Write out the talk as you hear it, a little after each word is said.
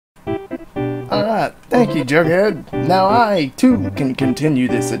Alright, thank you, Jughead. Now I, too, can continue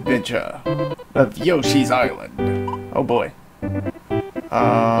this adventure of Yoshi's Island. Oh boy.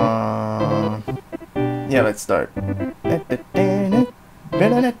 Yeah, let's start.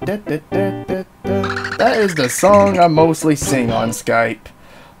 That is the song I mostly sing on Skype,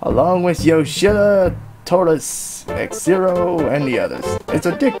 along with Yoshida, Tortoise, X-Zero, and the others. It's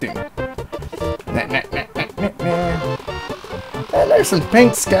addicting. And there's some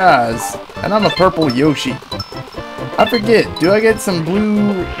pink skies, and I'm a purple Yoshi. I forget, do I get some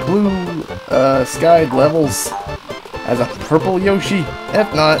blue skied levels as a purple Yoshi?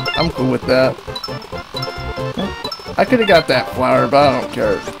 If not, I'm cool with that. I could have got that flower, but I don't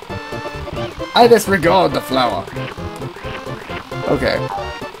care. I disregard the flower. Okay.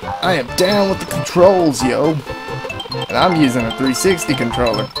 I am down with the controls, yo. And I'm using a 360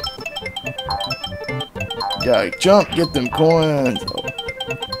 controller. Gotta jump, get them coins.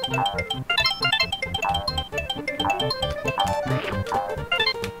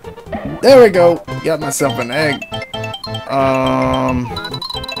 There we go. Got myself an egg.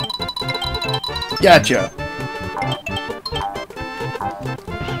 Gotcha.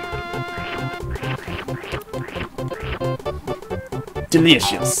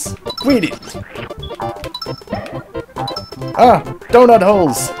 Delicious. Eat it. Ah, donut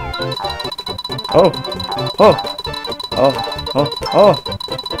holes. Oh.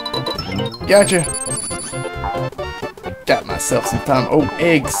 Gotcha. Got myself some time. Oh,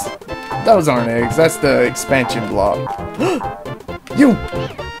 eggs. Those aren't eggs. That's the expansion block. You.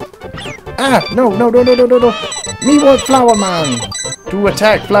 Ah, no. Me want Flower Man to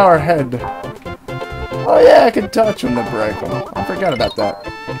attack Flower Head. Oh yeah, I can touch them to break them. I forgot about that.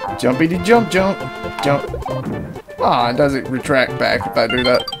 Jumpy jump. Ah, it doesn't retract back if I do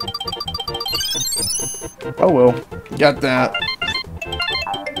that. Oh well, got that.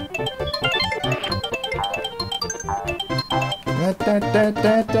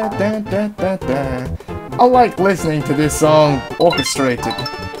 I like listening to this song orchestrated.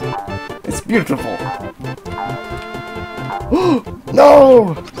 It's beautiful.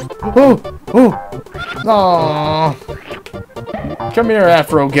 No! Oh! Aww. Come here,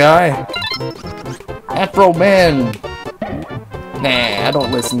 Afro guy. Afro man. Nah, I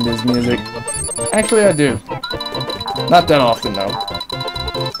don't listen to his music. Actually, I do. Not that often, though.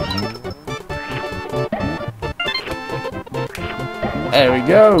 There we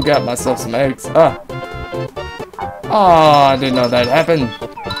go. Got myself some eggs. Ah. Oh, I didn't know that happened.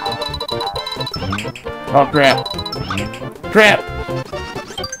 Oh, crap. Crap.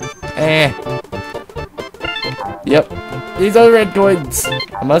 Yep. These are the red coins.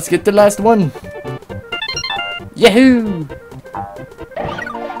 I must get the last one. Yahoo!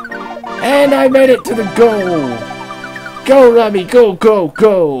 And I made it to the goal. Go, Robbie. Go.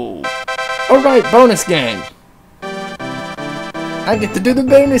 Alright, bonus game. I get to do the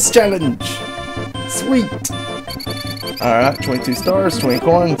bonus challenge. Sweet. Alright, 22 stars, 20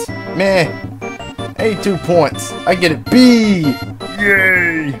 coins. Meh. 82 points. I get it. B.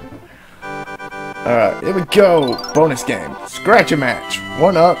 Yay. Alright, here we go. Bonus game. Scratch a match.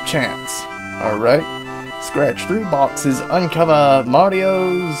 1-up chance. Alright. Scratch 3 boxes. Uncover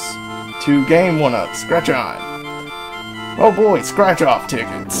Mario's to gain 1-up. Scratch on. Oh boy, scratch off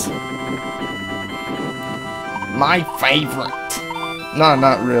tickets. My favorite. No,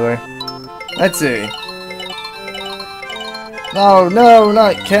 not really. Let's see. No,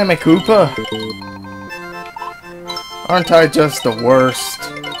 not Kamikoopa. Aren't I just the worst?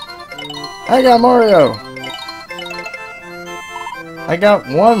 I got Mario. I got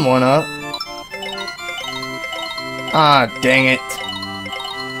 1-up. Ah, dang it.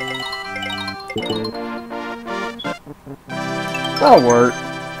 That'll work.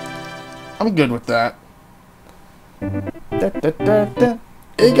 I'm good with that. Here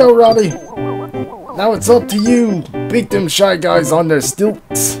you go, Robbie. Now it's up to you. Beat them shy guys on their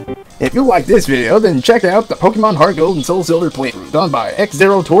stilts. If you like this video, then check out the Pokemon Heart Gold and Soul Silver playthrough done by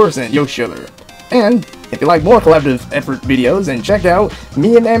X-Zero, Tortoise, and Yoshi. And if you like more collaborative effort videos, then check out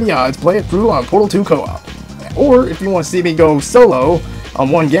me and Amyod's play it through on Portal 2 Co-op. Or if you want to see me go solo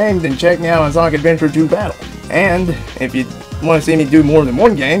on one game, then check me out on Sonic Adventure 2 Battle. And if you want to see me do more than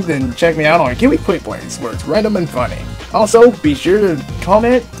one game, then check me out on Kiwi Quick Plays, where it's random and funny. Also, be sure to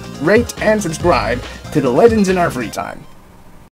comment, rate, and subscribe to the Legends in Our Free Time.